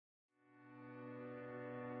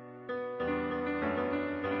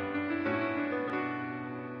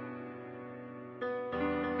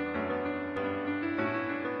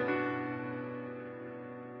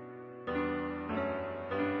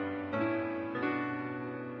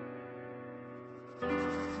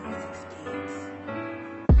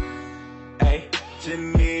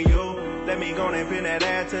Jimmy, you. Let me go and pin that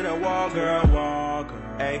ass to the wall, girl.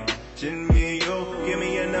 Hey, Jimmy, you. Give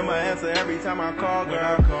me your number, answer every time I call,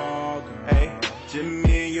 girl. Hey,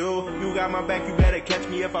 Jimmy, you got my back, you better catch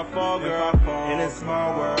me if I fall, girl. In this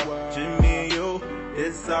small world, Jimmy, you.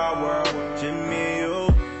 It's our world, Jimmy,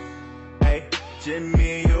 you. Hey,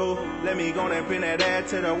 Jimmy, you. Let me go and pin that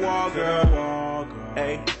ass to the wall, girl.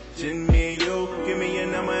 Hey, Jimmy, you. Give me your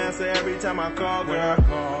number, answer every time I call, girl.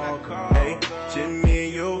 Hey, Jimmy,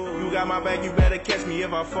 you got my back, you better catch me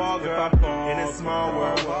if I fall, girl. In this small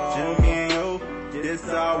world, Jimmy, you. This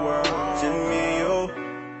our world, Jimmy, you.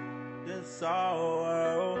 This our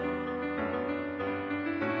world.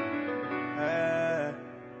 Hey.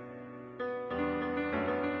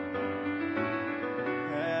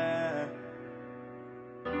 Hey.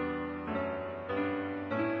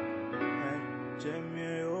 Hey,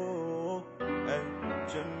 Jimmy, you. Hey,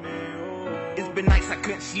 Jimmy, you. It's been nights I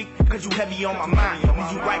couldn't sleep, cause you heavy on my mind.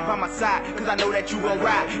 Need you right by my side, cause I know that you gon'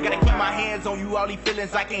 ride. Gotta keep my hands on you, all these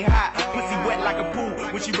feelings I can't hide. Pussy wet like a pool,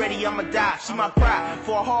 when she ready I'ma die. She my pride,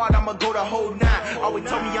 for a hard I'ma go the whole nine. Always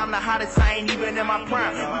told me I'm the hottest, I ain't even in my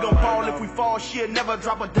prime. We gon' fall if we fall, she'll never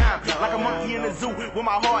drop a dime. Like a monkey in the zoo, with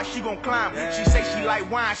my heart she gon' climb. She say she like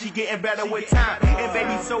wine, she getting better with time. And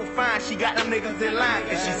baby so fine, she got them niggas in line.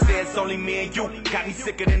 And she said it's only me and you, got me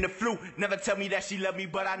sicker than the flu. Never tell me that she love me,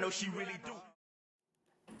 but I know she really do.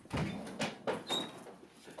 I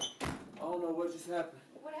don't know what just happened.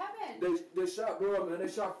 What happened? They shot bro, man. They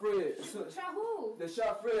shot Fred. Shot who? They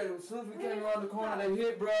shot Fred. As soon as we came around the corner, they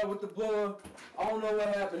hit bro with the blower. I don't know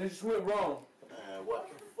what happened. It just went wrong. Man, what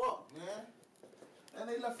the fuck, man? And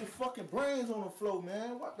they left your fucking brains on the floor,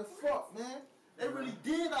 man. What the fuck, man? They really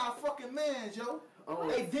did our fucking mans, yo.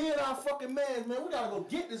 They did our fucking mans, man. We gotta go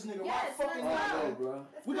get this nigga right fucking now, bro.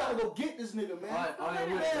 We gotta go get this nigga, man. I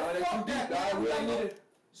ain't with it. Fuck that, man. We ain't it.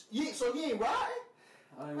 Yeah, so you ain't riding?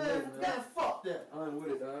 I ain't Man, with it, man. fuck that. I ain't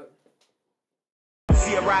with it, dog.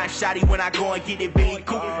 See a riding shotty when I go and get it Billy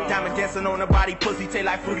Coop. Diamond dancing on the body, pussy taste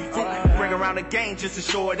like fruity fruit. Bring around the game just to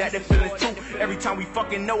show her that the feeling's true. Every time we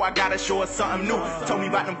fucking know, I gotta show her something new. Told me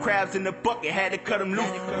about them crabs in the bucket, had to cut them loose.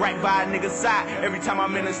 Right by a nigga's side, every time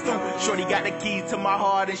I'm in the stoop. Shorty got the keys to my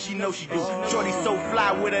heart and she know she do. Shorty so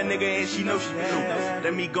fly with a nigga and she know she do.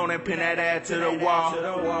 Let me go and pin that ass to the wall.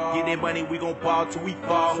 Get that money, we gon' ball till we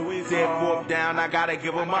fall. Said fourth down, I gotta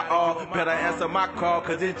give her my all. Better answer my call,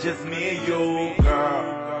 cause it's just me and you, girl.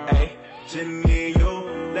 Hey, Jimmy, you.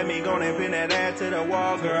 Let me go and pin that ass to the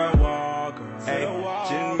wall, girl. Hey,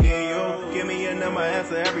 Jimmy, you. Give me your number,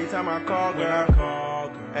 answer every time I call, girl.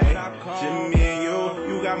 Hey, Jimmy,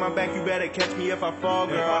 you got my back, you better catch me if I fall,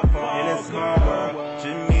 girl. In this small world,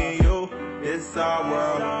 Jimmy, you. This our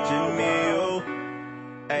world, Jimmy, you.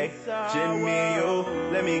 Hey, Jimmy, you.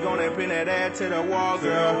 Let me go and pin that ass to the wall,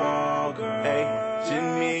 girl. Hey,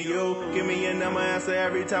 Jimmy, you. Give me your number, answer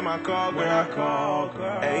every time I call, girl.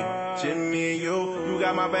 Hey, Jimmy, you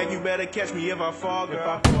got my back, you better catch me if I fall,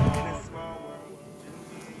 girl.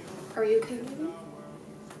 Are you okay, baby?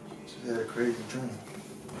 She had a crazy dream.